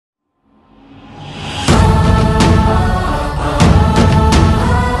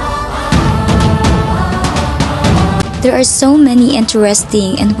There are so many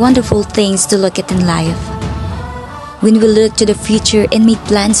interesting and wonderful things to look at in life. When we look to the future and make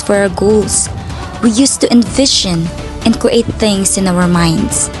plans for our goals, we used to envision and create things in our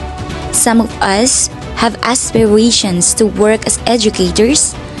minds. Some of us have aspirations to work as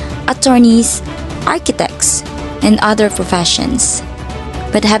educators, attorneys, architects, and other professions.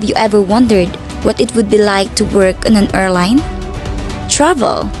 But have you ever wondered what it would be like to work on an airline,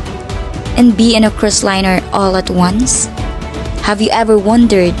 travel, and be in a cruise liner all at once? Have you ever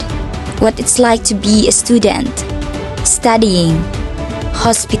wondered what it's like to be a student studying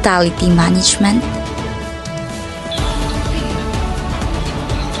hospitality management?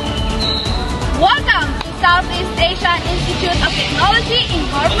 Welcome to Southeast Asia Institute of Technology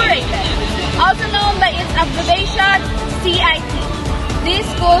Incorporated, also known by its abbreviation SEAIT. These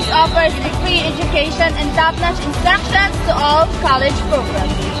schools offers a free education and top-notch instructions to all college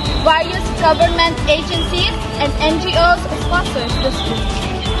programs. Various government agencies and NGOs sponsors the school.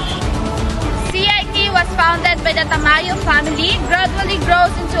 SEAIT was founded by the Tamayo family, gradually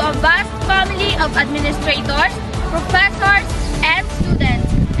grows into a vast family of administrators, professors, and students,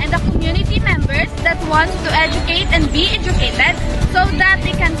 and the community members that want to educate and be educated so that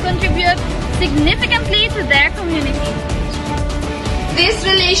they can contribute significantly to their community. This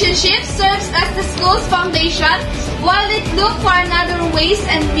relationship serves as the school's foundation while it looks for another ways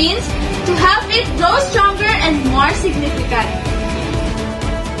and means to help it grow stronger and more significant.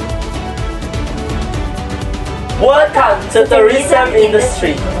 Welcome to tourism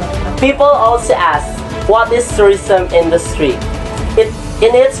industry. People also ask, what is tourism industry?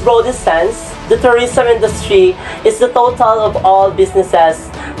 In its broadest sense, the tourism industry is the total of all businesses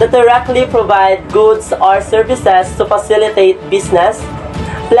that directly provide goods or services to facilitate business,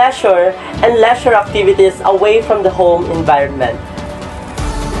 pleasure, and leisure activities away from the home environment.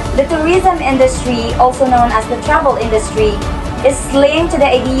 The tourism industry, also known as the travel industry, is linked to the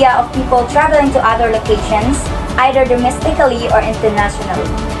idea of people traveling to other locations, either domestically or internationally,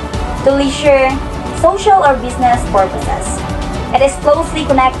 to leisure, social, or business purposes. It is closely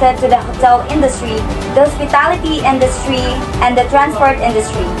connected to the hotel industry, the hospitality industry, and the transport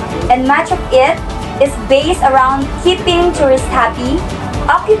industry, and much of it is based around keeping tourists happy,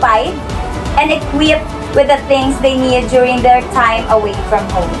 occupied, and equipped with the things they need during their time away from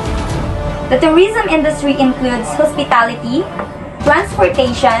home. The tourism industry includes hospitality,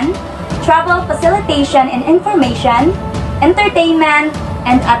 transportation, travel facilitation and information, entertainment,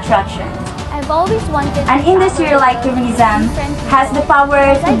 and attraction. I've always wanted An industry like tourism has the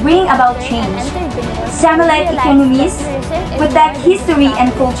power to bring about change, stimulate economies, protect history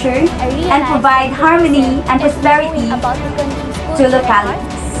and culture, and provide harmony and prosperity to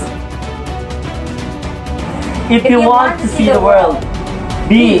localities. If you want to see the world,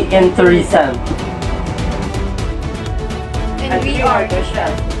 be in tourism. And we are the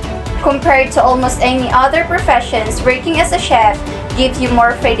chef. Compared to almost any other professions, working as a chef gives you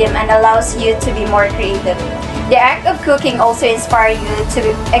more freedom and allows you to be more creative. The act of cooking also inspires you to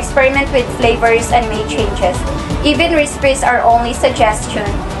experiment with flavors and make changes. Even recipes are only suggestion,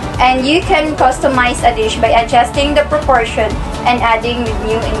 and you can customize a dish by adjusting the proportion and adding with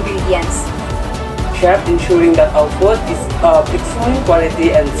new ingredients. Chef ensuring that our food is of excellent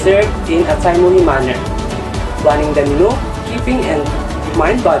quality and served in a timely manner. Planning the menu, keeping in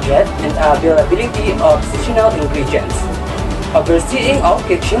mind budget and availability of seasonal ingredients. Overseeing all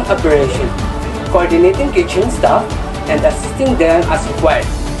kitchen operation, coordinating kitchen staff and assisting them as required.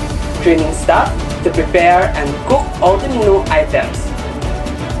 Training staff to prepare and cook all the menu items.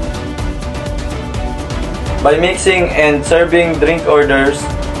 By mixing and serving drink orders,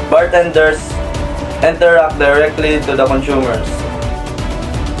 bartenders interact directly to the consumers.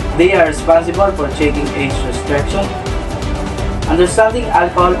 They are responsible for checking age restriction, understanding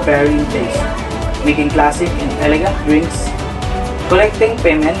alcohol pairing taste, making classic and elegant drinks, collecting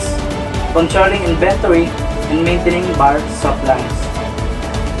payments, controlling inventory, and maintaining bar supplies.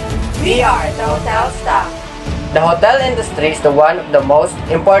 We are the hotel staff. The hotel industry is one of the most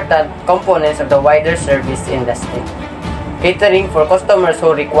important components of the wider service industry. Catering for customers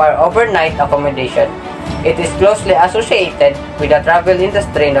who require overnight accommodation, it is closely associated with the travel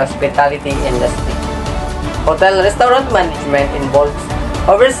industry and the hospitality industry. Hotel restaurant management involves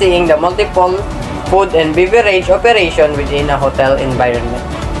overseeing the multiple food and beverage operation within a hotel environment.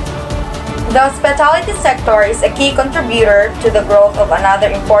 The hospitality sector is a key contributor to the growth of another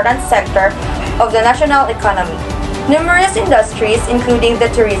important sector of the national economy. Numerous industries, including the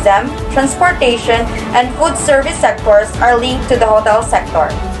tourism, transportation, and food service sectors, are linked to the hotel sector.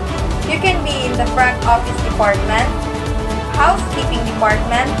 You can be in the front office department, housekeeping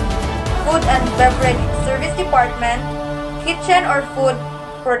department, food and beverage service service department, kitchen or food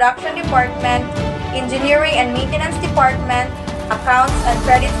production department, engineering and maintenance department, accounts and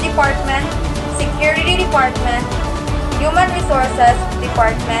credits department, security department, human resources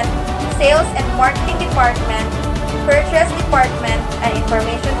department, sales and marketing department, purchase department, and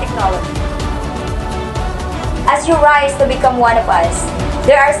information technology. As you rise to become one of us,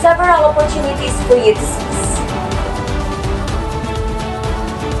 there are several opportunities for you to seize.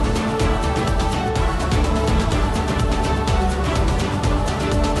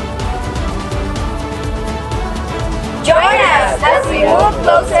 Join us as we move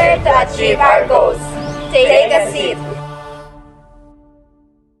closer to achieve our goals. Take a seat.